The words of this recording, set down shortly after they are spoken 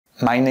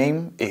My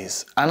name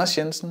is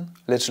Jensen.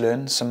 Let's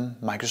learn some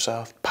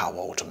Microsoft Power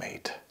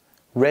Automate.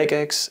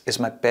 RegEx is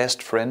my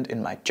best friend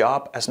in my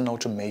job as an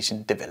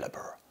automation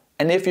developer.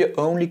 And if you're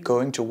only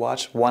going to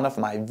watch one of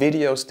my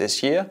videos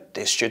this year,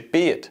 this should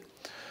be it.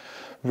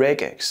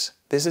 RegEx.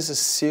 This is a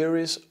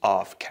series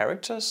of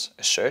characters,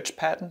 a search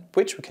pattern,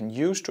 which we can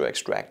use to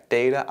extract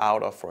data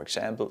out of, for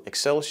example,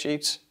 Excel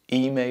sheets,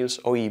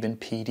 emails, or even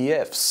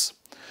PDFs.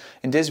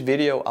 In this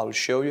video, I will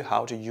show you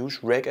how to use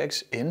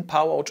RegEx in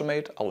Power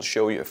Automate. I will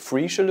show you a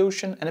free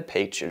solution and a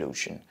paid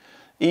solution.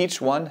 Each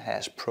one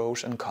has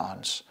pros and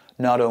cons.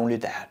 Not only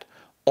that,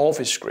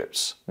 Office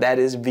scripts, that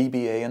is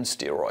VBA on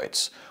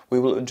steroids.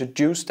 We will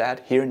introduce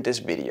that here in this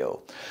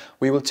video.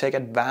 We will take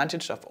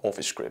advantage of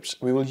Office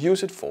scripts. We will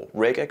use it for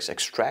RegEx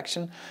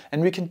extraction,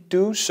 and we can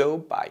do so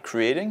by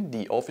creating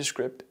the Office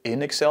script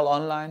in Excel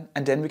Online,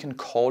 and then we can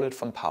call it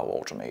from Power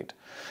Automate.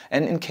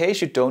 And in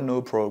case you don't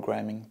know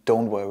programming,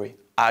 don't worry,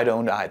 I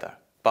don't either.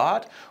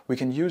 But we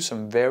can use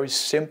some very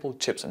simple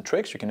tips and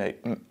tricks. You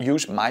can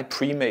use my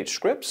pre-made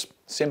scripts,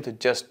 simply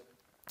just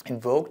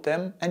invoke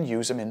them and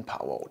use them in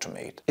Power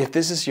Automate. If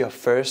this is your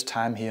first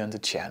time here on the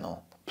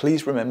channel,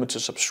 please remember to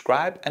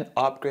subscribe and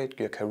upgrade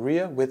your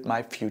career with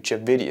my future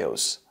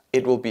videos.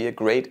 It will be a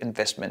great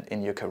investment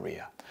in your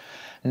career.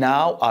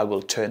 Now I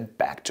will turn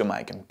back to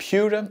my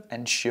computer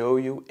and show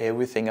you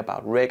everything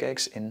about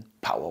RegEx in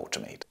Power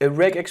Automate. A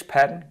RegEx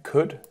pattern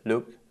could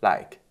look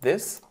like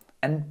this,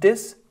 and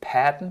this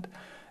pattern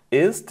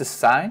is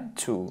designed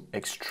to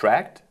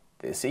extract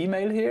this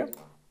email here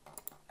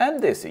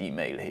and this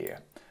email here.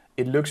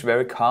 It looks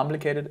very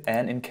complicated,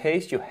 and in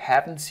case you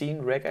haven't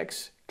seen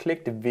RegEx,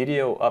 click the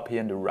video up here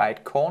in the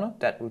right corner.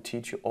 That will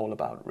teach you all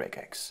about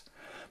RegEx.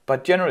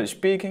 But generally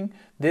speaking,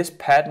 this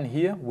pattern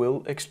here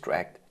will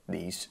extract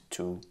these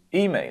two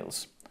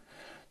emails.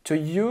 To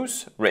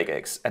use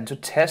RegEx and to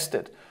test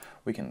it,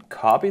 we can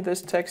copy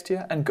this text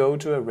here and go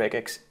to a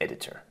RegEx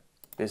editor.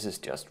 This is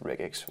just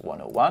RegEx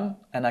 101,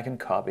 and I can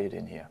copy it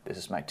in here. This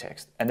is my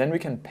text. And then we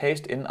can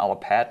paste in our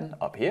pattern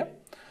up here.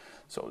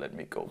 So let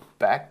me go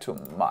back to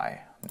my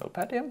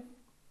notepad here,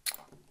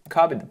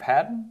 copy the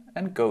pattern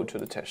and go to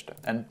the tester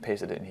and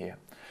paste it in here.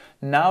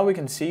 Now we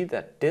can see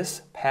that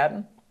this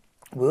pattern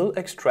will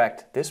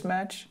extract this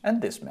match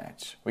and this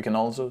match. We can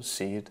also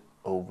see it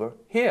over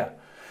here.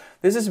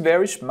 This is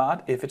very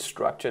smart if it's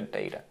structured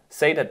data.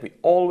 Say that we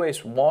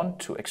always want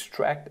to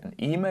extract an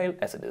email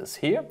as it is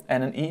here,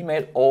 and an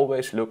email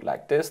always look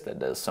like this, that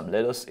there's some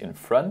letters in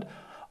front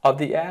of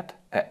the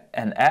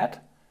an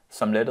at,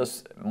 some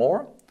letters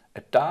more,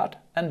 a dot,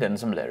 and then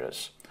some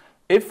letters.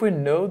 If we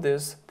know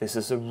this, this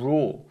is a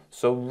rule.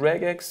 So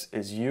RegEx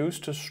is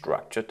used to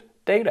structured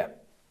data.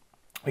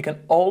 We can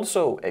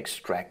also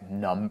extract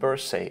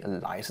numbers, say a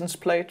license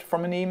plate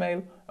from an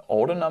email,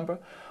 order number.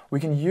 We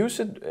can use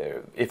it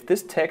if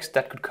this text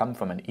that could come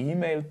from an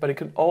email, but it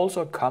could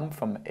also come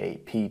from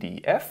a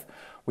PDF.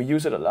 We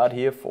use it a lot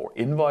here for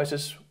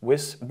invoices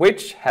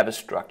which have a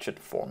structured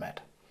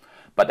format.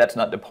 But that's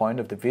not the point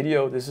of the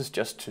video. This is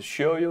just to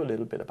show you a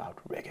little bit about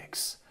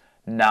RegEx.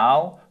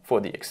 Now, for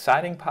the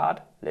exciting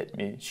part, let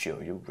me show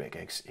you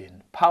RegEx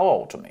in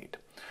Power Automate.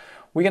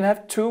 We can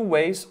have two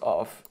ways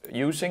of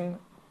using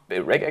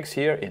RegEx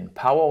here in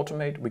Power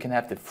Automate. We can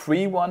have the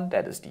free one,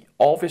 that is the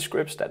Office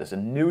scripts, that is a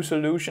new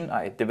solution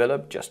I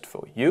developed just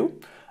for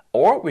you.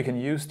 Or we can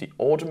use the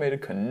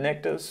automated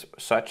connectors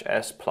such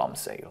as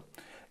Plumsail.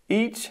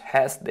 Each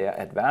has their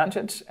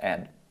advantage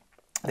and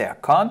their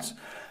cons.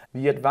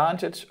 The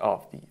advantage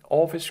of the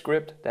Office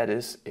script, that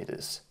is, it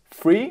is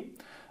free.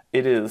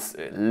 It is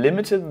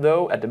limited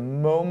though. At the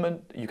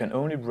moment you can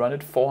only run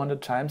it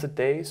 400 times a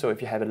day, so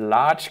if you have a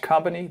large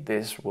company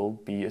this will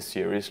be a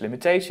serious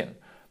limitation.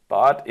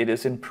 But it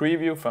is in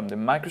preview from the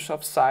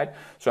Microsoft side,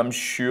 so I'm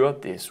sure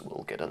this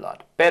will get a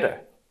lot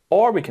better.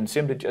 Or we can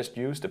simply just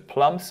use the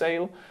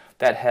Plumsail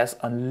that has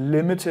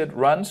unlimited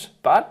runs,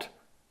 but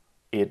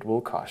it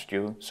will cost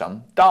you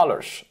some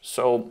dollars.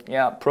 So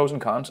yeah, pros and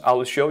cons. I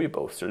will show you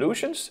both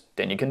solutions,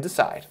 then you can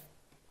decide.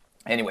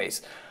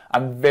 Anyways,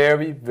 I'm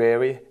very,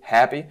 very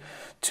happy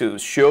to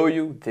show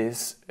you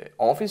this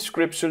Office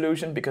script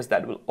solution because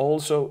that will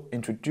also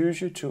introduce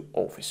you to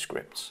Office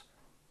scripts.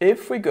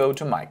 If we go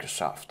to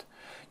Microsoft,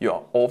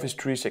 your Office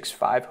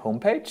 365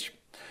 homepage,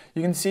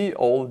 you can see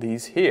all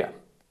these here.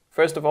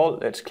 First of all,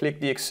 let's click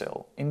the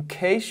Excel. In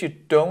case you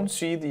don't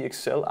see the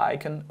Excel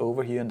icon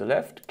over here on the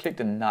left, click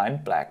the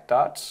 9 black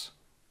dots,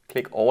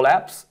 click All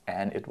Apps,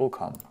 and it will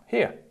come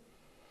here.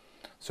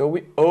 So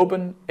we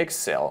open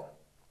Excel.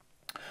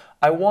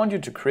 I want you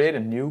to create a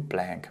new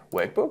blank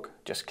workbook.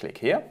 Just click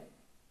here.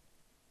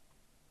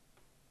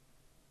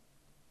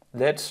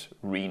 Let's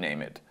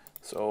rename it.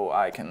 So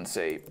I can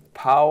say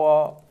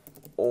Power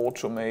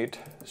Automate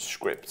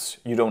scripts.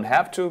 You don't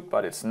have to,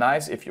 but it's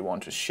nice if you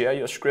want to share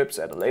your scripts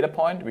at a later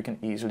point, we can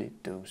easily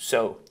do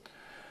so.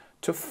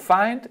 To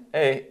find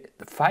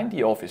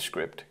the Office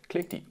script,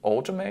 click the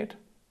Automate,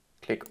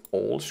 click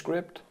All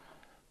Script,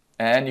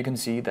 and you can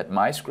see that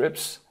my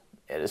scripts,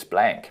 it is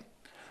blank.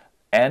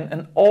 And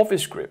an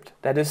Office script,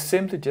 that is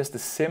simply just a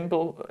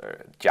simple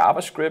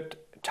JavaScript,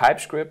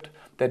 TypeScript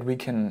that we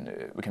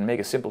can make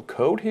a simple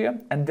code here,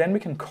 and then we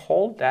can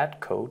call that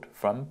code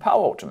from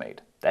Power Automate.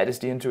 That is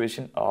the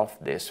intuition of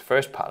this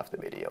first part of the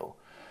video.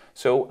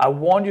 So I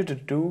want you to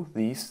do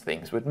these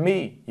things with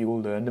me. You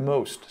will learn the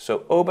most.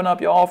 So open up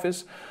your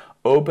Office,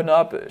 open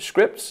up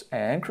scripts,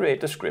 and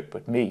create the script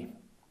with me.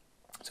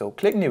 So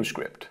click New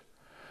Script.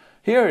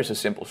 Here is a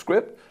simple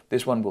script.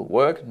 This one will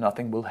work,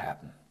 nothing will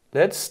happen.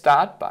 Let's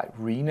start by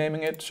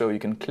renaming it. So you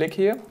can click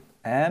here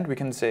and we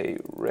can say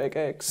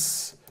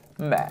RegEx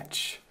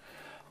match.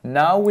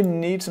 Now we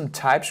need some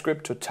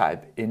TypeScript to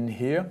type in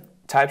here.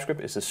 TypeScript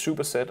is a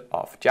superset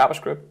of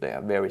JavaScript. They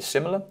are very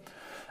similar.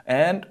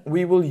 And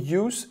we will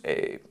use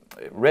a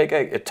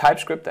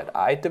TypeScript that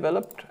I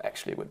developed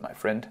actually with my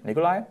friend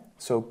Nikolai.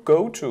 So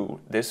go to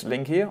this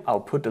link here. I'll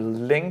put the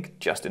link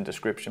just in the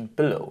description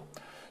below.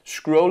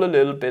 Scroll a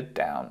little bit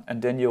down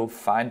and then you'll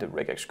find the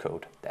RegEx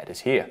code that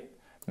is here.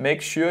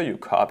 Make sure you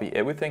copy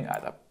everything,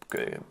 either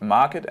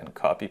mark it and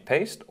copy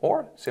paste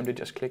or simply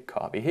just click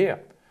copy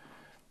here.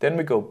 Then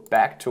we go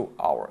back to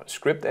our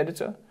script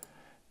editor.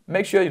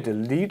 Make sure you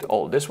delete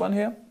all this one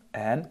here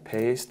and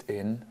paste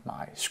in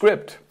my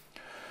script.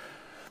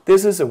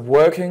 This is a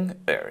working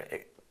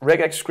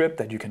RegEx script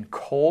that you can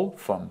call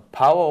from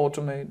Power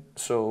Automate.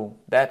 So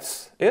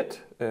that's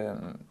it.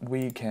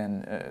 We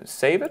can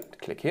save it,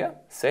 click here,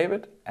 save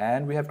it,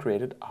 and we have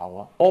created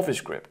our Office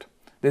script.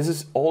 This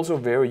is also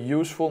very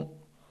useful,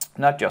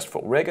 not just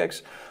for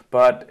RegEx,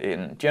 but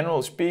in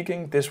general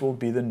speaking, this will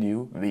be the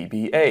new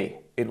VBA.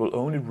 It will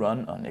only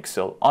run on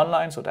Excel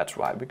Online, so that's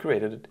why we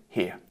created it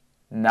here.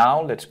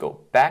 Now let's go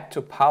back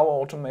to Power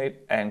Automate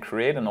and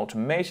create an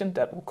automation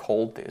that will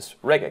call this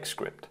RegEx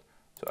script.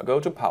 So I go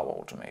to Power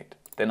Automate,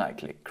 then I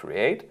click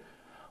Create.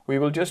 We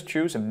will just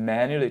choose a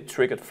manually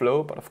triggered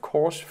flow, but of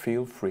course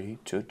feel free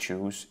to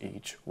choose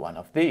each one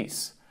of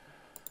these.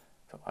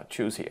 So I'll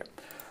choose here.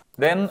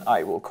 Then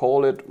I will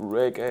call it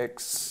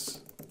RegEx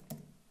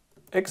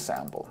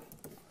example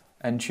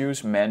and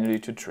choose manually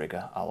to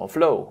trigger our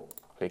flow.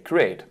 Click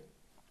Create.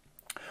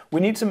 We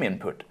need some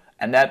input.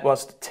 And that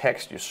was the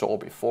text you saw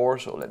before,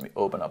 so let me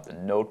open up the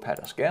notepad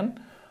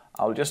again.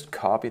 I'll just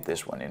copy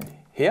this one in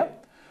here.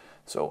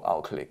 So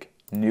I'll click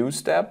New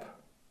Step,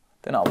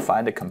 then I'll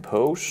find the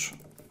Compose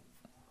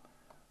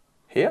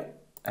here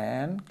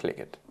and click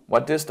it.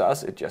 What this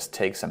does, it just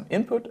takes some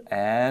input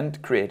and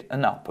create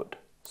an output.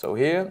 So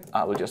here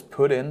I will just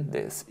put in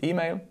this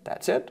email,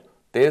 that's it.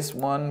 This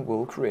one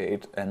will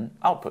create an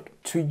output.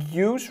 To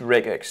use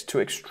RegEx to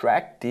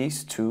extract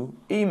these two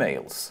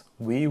emails,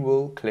 we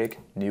will click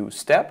New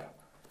Step,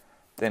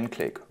 then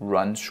click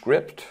Run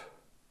Script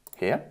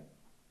here.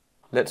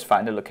 Let's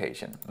find a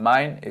location.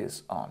 Mine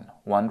is on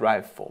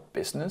OneDrive for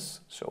Business,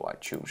 so I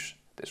choose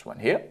this one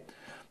here.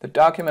 The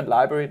document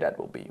library, that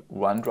will be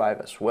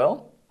OneDrive as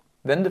well.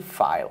 Then the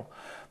file.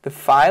 The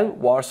file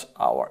was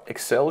our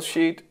Excel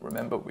sheet.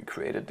 Remember, we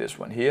created this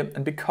one here.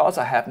 And because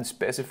I haven't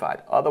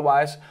specified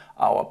otherwise,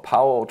 our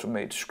Power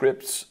Automate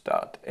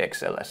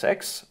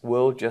scripts.xlsx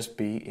will just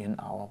be in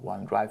our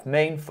OneDrive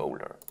main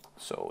folder.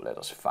 So let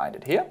us find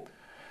it here.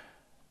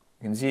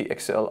 You can see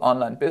Excel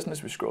Online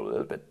Business. We scroll a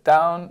little bit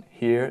down.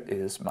 Here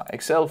is my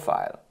Excel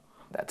file.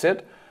 That's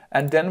it.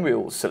 And then we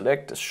will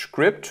select the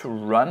script to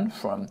run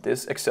from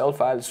this Excel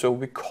file. So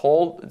we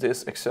call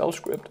this Excel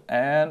script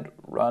and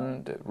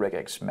run the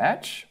RegEx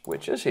match,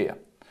 which is here.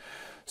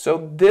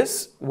 So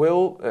this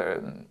will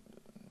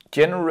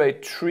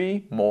generate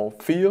 3 more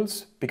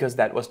fields because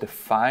that was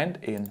defined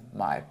in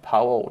my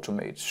Power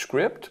Automate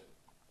script.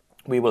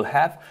 We will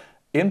have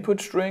input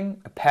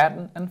string, a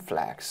pattern, and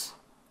flags.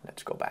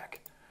 Let's go back.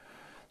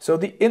 So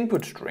the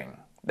input string,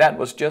 that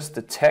was just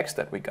the text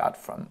that we got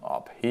from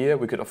up here.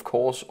 We could of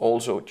course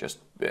also just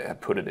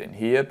put it in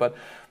here, but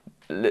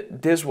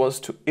this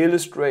was to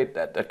illustrate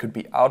that that could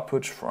be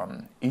outputs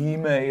from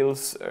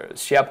emails,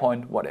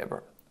 SharePoint,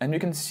 whatever. And you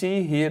can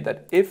see here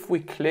that if we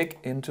click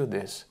into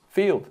this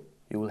field,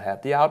 you will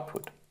have the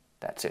output.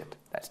 That's it.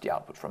 That's the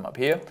output from up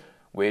here,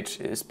 which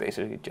is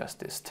basically just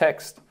this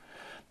text.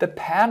 The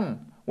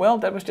pattern, well,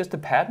 that was just the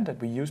pattern that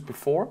we used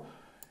before.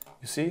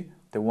 You see,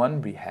 the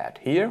one we had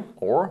here,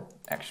 or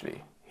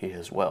actually here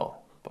as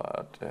well.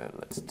 But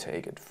let's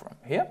take it from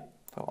here.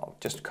 So I'll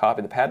just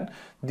copy the pattern.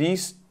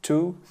 These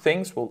 2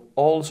 things will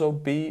also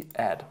be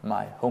at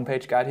my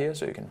homepage guide here,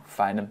 so you can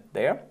find them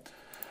there.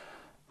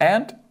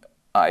 And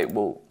I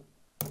will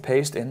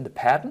paste in the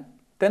pattern,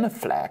 then a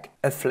flag.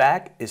 A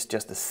flag is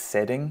just a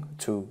setting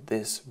to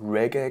this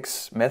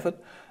RegEx method.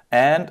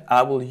 And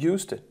I will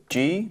use the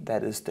G,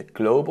 that is the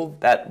global.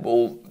 That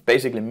will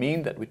basically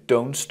mean that we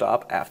don't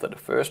stop after the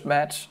first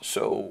match.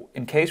 So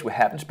in case we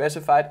haven't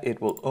specified,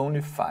 it will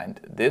only find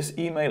this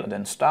email and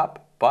then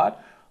stop.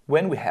 But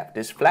when we have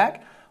this flag,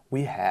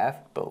 we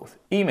have both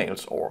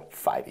emails, or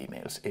 5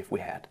 emails if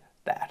we had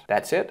that.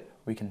 That's it.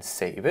 We can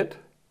save it.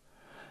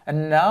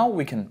 And now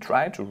we can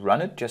try to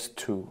run it just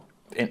to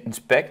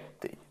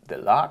inspect the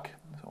log.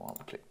 So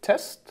I'll click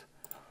Test,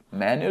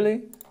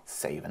 manually,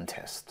 save and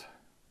test.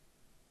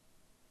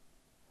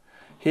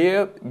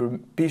 Here,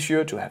 be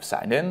sure to have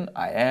signed in.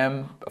 I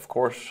am, of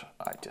course,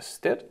 I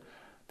just did.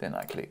 Then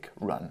I click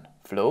Run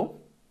Flow.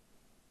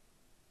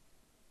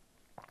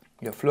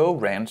 your flow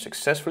ran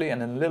successfully,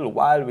 and in a little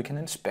while we can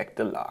inspect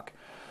the log.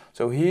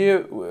 So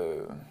here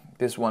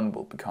this one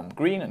will become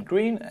green,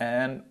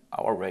 and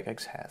our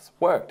regex has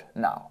worked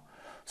now.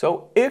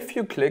 So if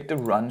you click the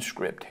run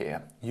script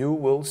here, you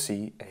will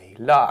see a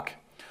log.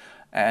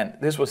 And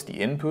this was the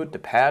input, the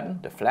pattern,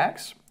 the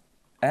flags,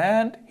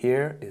 and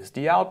here is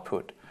the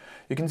output.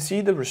 You can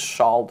see the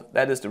result,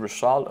 that is the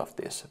result of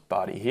this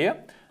body here,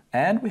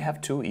 and we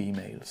have 2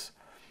 emails.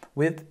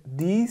 With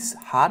these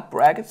hard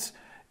brackets,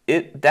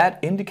 that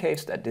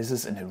indicates that this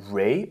is an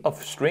array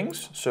of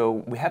strings. So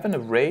we have an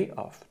array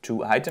of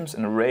 2 items.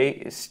 An array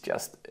is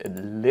just a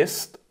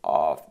list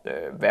of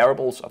the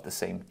variables of the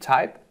same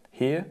type,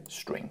 here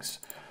strings.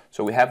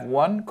 So we have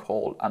one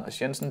called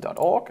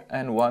andersjensen.org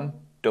and one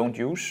don't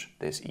use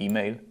this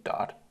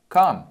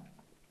email.com.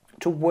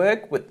 To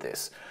work with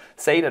this,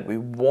 say that we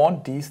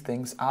want these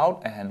things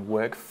out and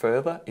work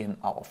further in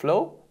our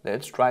flow,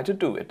 let's try to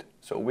do it.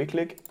 So we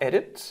click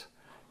edit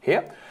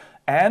here,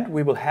 and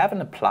we will have an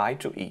apply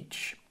to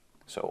each.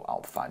 So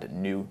I'll find a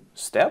new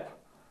step,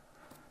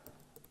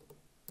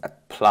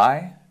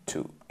 apply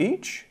to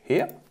each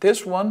here.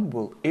 This one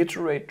will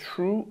iterate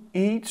through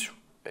each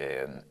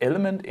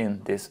element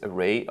in this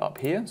array up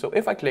here. So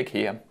if I click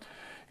here,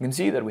 you can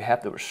see that we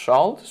have the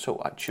result, so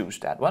I choose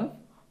that one.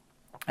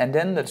 And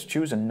then let's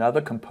choose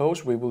another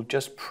compose. We will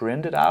just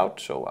print it out,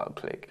 so I'll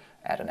click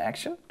add an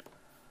action,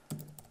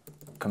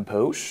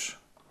 compose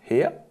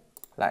here,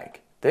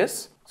 like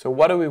this. So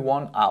what do we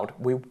want out?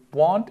 We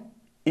want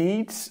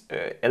each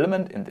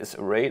element in this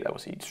array, that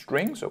was each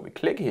string, so we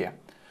click here.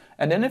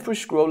 And then if we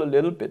scroll a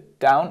little bit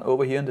down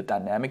over here in the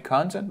dynamic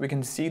content, we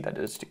can see that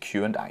it's the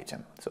current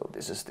item. So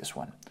this is this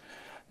one.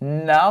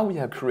 Now we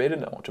have created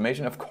an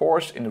automation. Of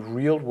course, in a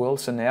real world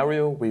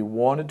scenario, we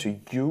wanted to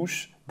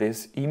use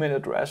this email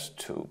address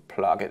to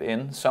plug it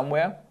in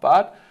somewhere,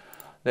 but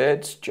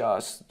let's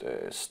just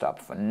stop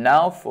for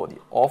now for the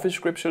Office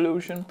script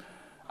solution.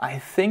 I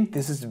think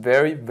this is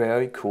very,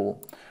 very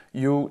cool.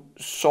 You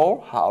saw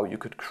how you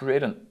could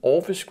create an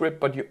Office script,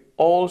 but you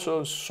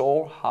also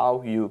saw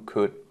how you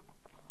could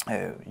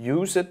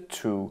use it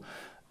to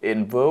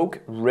invoke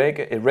a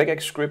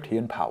regex script here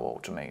in Power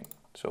Automate.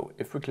 So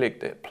if we click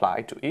the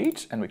apply to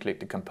each and we click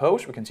the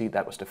compose, we can see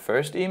that was the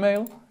first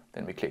email.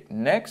 Then we click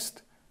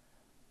next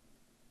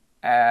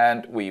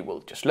and we will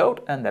just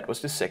load, and that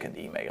was the second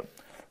email.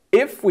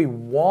 If we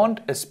want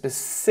a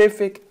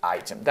specific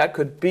item, that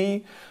could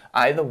be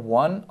either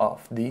one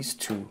of these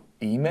 2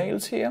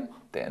 emails here,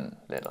 then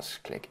let us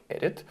click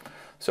edit.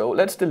 So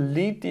let's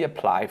delete the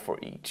apply for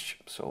each.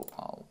 So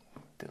I'll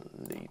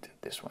delete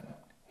this one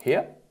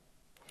here.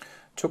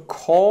 To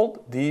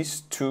call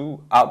these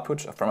 2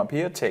 outputs from up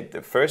here, take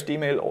the first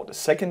email or the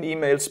second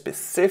email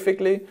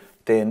specifically,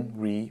 then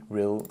we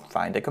will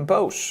find a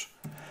compose.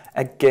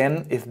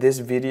 Again, if this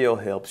video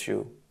helps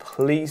you,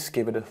 please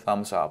give it a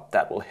thumbs up.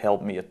 That will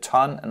help me a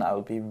ton and I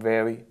will be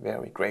very,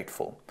 very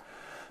grateful.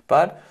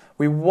 But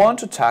we want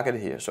to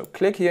target here, so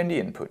click here in the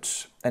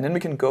inputs, and then we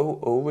can go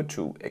over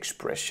to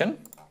expression,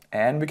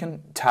 and we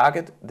can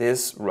target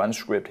this run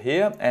script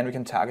here, and we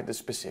can target the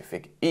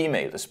specific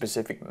email, the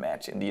specific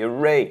match in the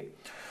array.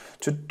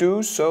 To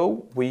do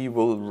so, we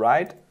will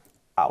write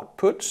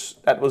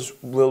outputs. That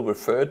will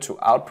refer to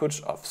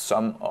outputs of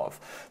some of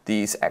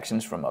these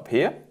actions from up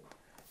here.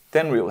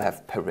 Then we will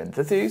have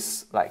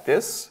parentheses like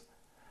this,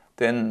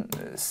 then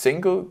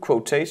single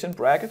quotation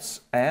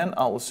brackets, and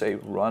I will say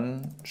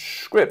run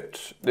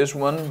script. This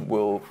one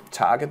will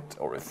target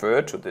or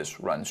refer to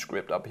this run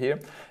script up here.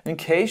 In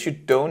case you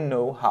don't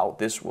know how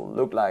this will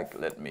look like,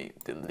 let me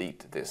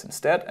delete this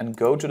instead and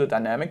go to the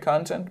dynamic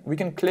content. We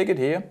can click it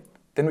here,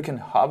 then we can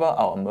hover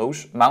our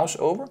mouse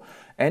over,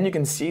 and you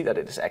can see that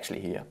it is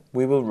actually here.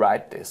 We will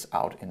write this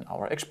out in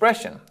our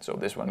expression. So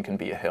this one can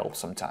be a help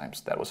sometimes.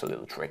 That was a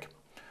little trick.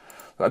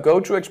 So I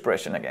go to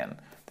expression again,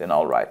 then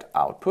I'll write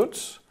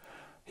outputs.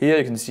 Here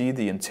you can see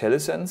the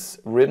IntelliSense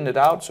written it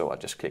out, so I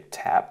just click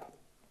tab.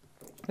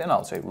 Then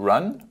I'll say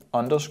run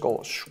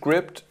underscore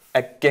script.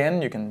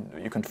 Again, you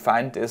can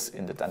find this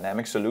in the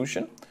dynamic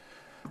solution.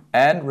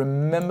 And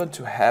remember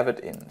to have it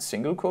in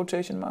single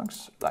quotation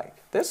marks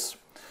like this.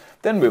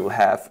 Then we will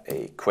have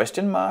a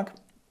question mark.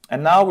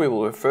 And now we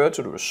will refer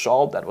to the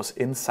result that was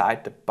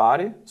inside the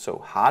body. So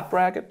hard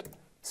bracket,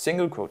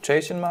 single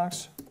quotation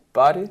marks,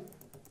 body,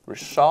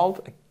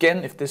 result.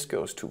 Again, if this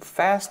goes too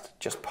fast,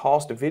 just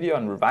pause the video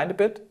and rewind a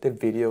bit. The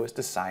video is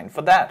designed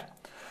for that.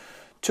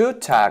 To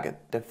target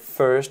the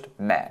first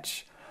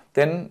match,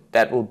 then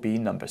that will be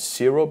number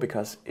 0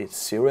 because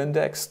it's 0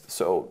 indexed.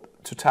 So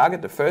to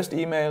target the first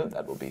email,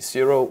 that will be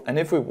 0. And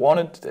if we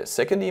wanted the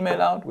second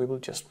email out, we will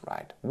just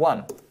write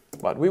 1.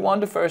 But we want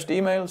the first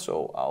email,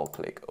 so I'll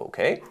click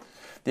OK.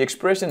 The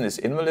expression is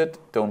invalid,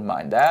 don't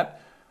mind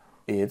that.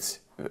 It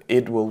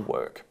will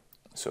work.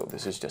 So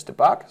this is just a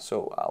bug,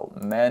 so I'll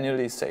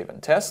manually save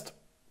and test.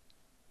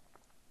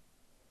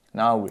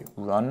 Now we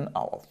run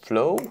our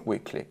flow, we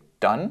click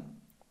done.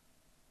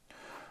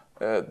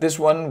 This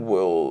one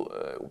will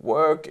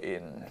work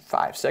in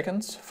 5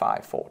 seconds,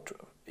 5, 4,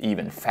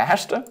 even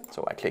faster.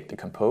 So I click the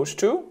compose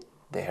to,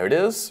 there it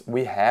is.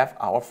 We have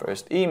our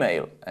first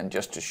email. And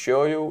just to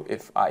show you,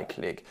 if I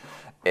click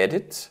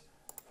edit,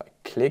 if I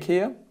click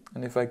here,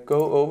 and if I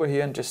go over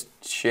here and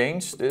just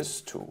change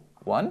this to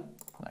 1,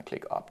 and I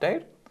click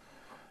update,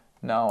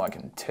 now I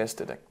can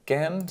test it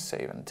again,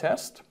 save and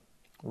test,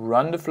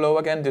 run the flow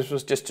again. This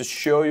was just to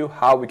show you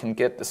how we can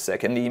get the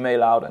second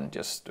email out and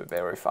just to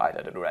verify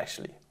that it will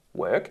actually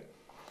work,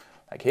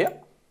 like here.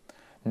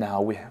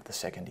 Now we have the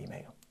second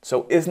email.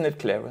 So isn't it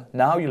clever?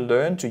 Now you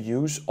learn to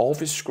use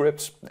Office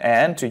scripts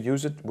and to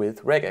use it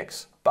with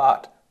RegEx.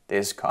 But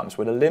this comes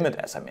with a limit,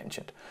 as I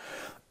mentioned.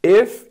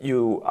 If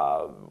you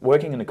are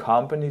working in a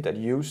company that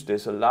use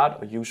this a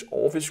lot or use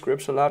Office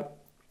scripts a lot,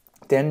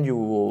 then you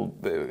will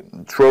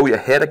throw your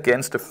head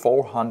against the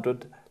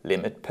 400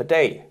 limit per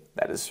day.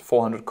 That is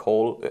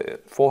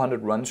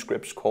 400 run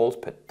scripts calls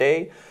per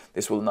day.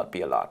 This will not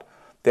be a lot.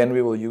 Then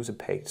we will use a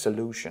paid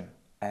solution.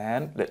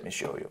 And let me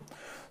show you.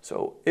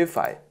 So if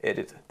I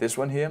edit this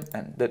one here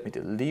and let me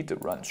delete the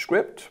run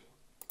script.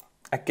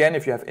 Again,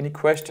 if you have any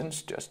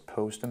questions, just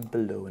post them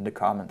below in the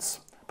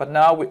comments. But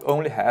now we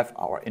only have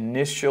our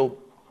initial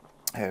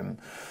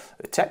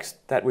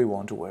text that we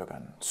want to work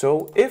on.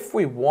 So if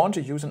we want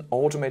to use an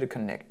automated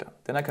connector,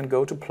 then I can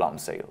go to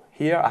Plumsail.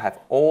 Here I have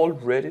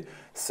already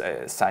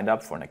signed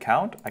up for an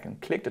account. I can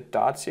click the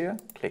dots here,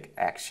 click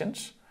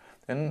actions.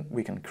 Then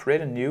we can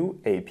create a new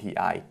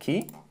API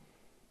key.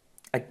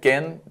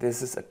 Again,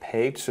 this is a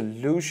paid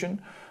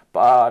solution,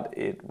 but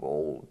it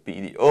will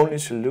be the only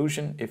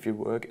solution if you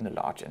work in a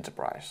large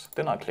enterprise.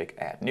 Then I'll click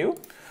add new.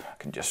 I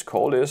can just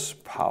call this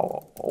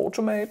Power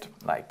Automate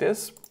like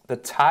this. The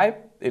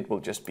type, it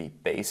will just be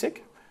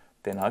basic.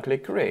 Then I'll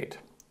click create.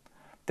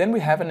 Then we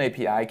have an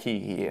API key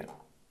here.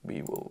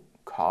 We will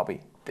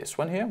copy this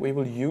one here. We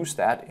will use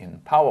that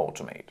in Power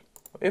Automate.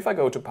 If I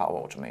go to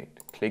Power Automate,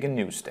 click a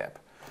new step.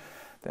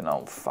 Then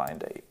I'll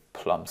find a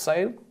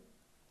Plumsail.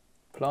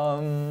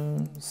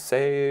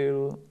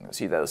 Plumsail.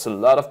 See, there's a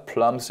lot of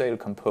Plumsail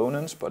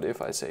components, but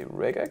if I say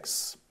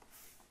regex,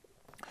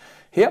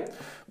 here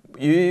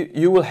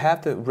you will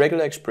have the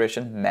regular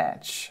expression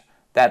match.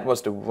 That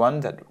was the one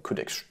that could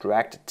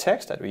extract the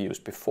text that we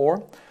used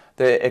before.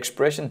 The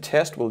expression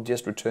test will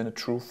just return a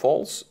true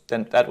false.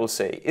 Then that will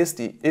say, is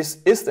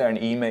there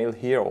an email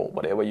here or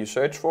whatever you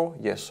search for?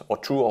 Yes, or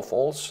true or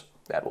false.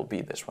 That will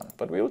be this one,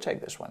 but we will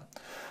take this one.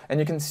 And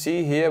you can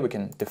see here we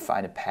can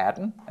define a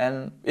pattern.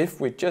 And if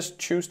we just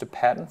choose the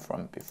pattern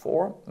from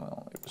before,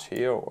 well, it was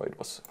here or it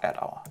was at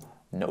our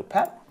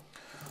notepad.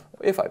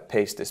 If I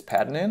paste this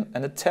pattern in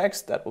and the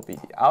text, that will be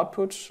the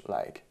output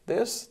like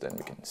this, then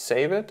we can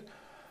save it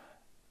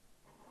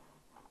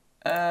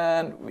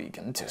and we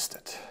can test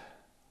it.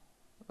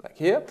 Like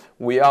here,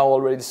 we are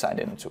already signed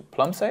into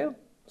Plumsail.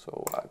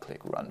 So I'll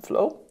click run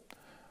flow,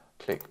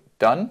 click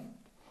done.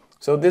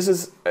 So this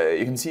is,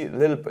 you can see a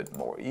little bit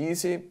more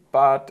easy,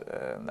 but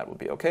that will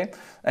be okay.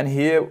 And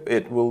here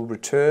it will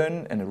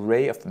return an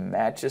array of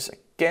matches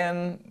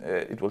again.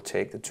 It will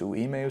take the two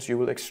emails. You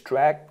will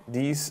extract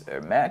these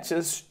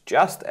matches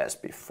just as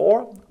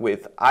before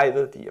with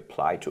either the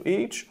apply to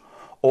each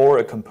or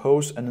a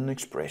compose and an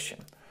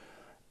expression.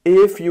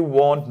 If you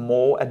want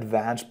more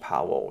advanced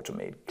Power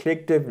Automate,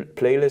 click the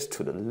playlist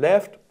to the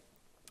left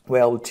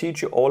where I will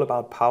teach you all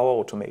about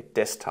Power Automate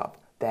Desktop.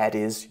 That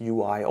is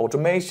UI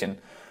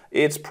automation.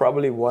 It's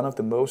probably one of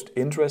the most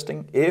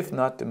interesting, if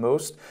not the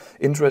most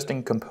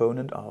interesting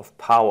component of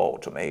Power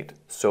Automate.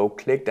 So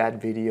click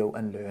that video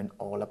and learn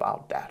all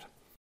about that.